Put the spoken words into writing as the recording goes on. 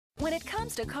When it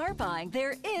comes to car buying,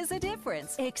 there is a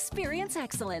difference. Experience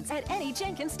excellence at any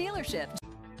Jenkins dealership.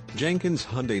 Jenkins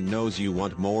Hyundai knows you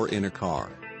want more in a car.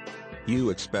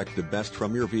 You expect the best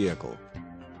from your vehicle.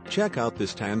 Check out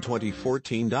this tan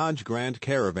 2014 Dodge Grand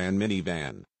Caravan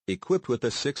minivan, equipped with a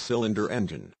 6-cylinder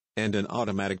engine and an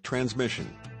automatic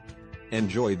transmission.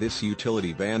 Enjoy this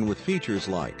utility van with features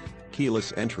like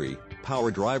keyless entry, power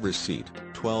driver's seat,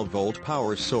 12-volt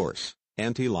power source,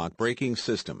 anti-lock braking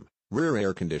system, rear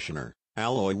air conditioner,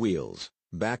 alloy wheels,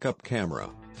 backup camera,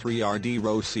 3RD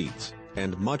row seats,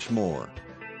 and much more.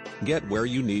 Get where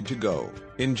you need to go,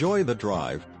 enjoy the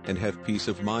drive, and have peace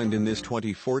of mind in this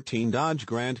 2014 Dodge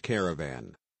Grand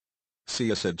Caravan.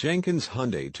 See us at Jenkins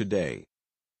Hyundai today.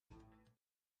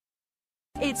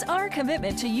 It's our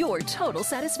commitment to your total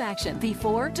satisfaction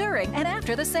before, during, and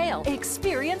after the sale.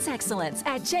 Experience excellence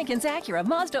at Jenkins Acura,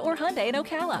 Mazda, or Hyundai in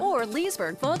Ocala, or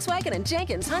Leesburg, Volkswagen and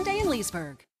Jenkins Hyundai in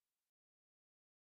Leesburg.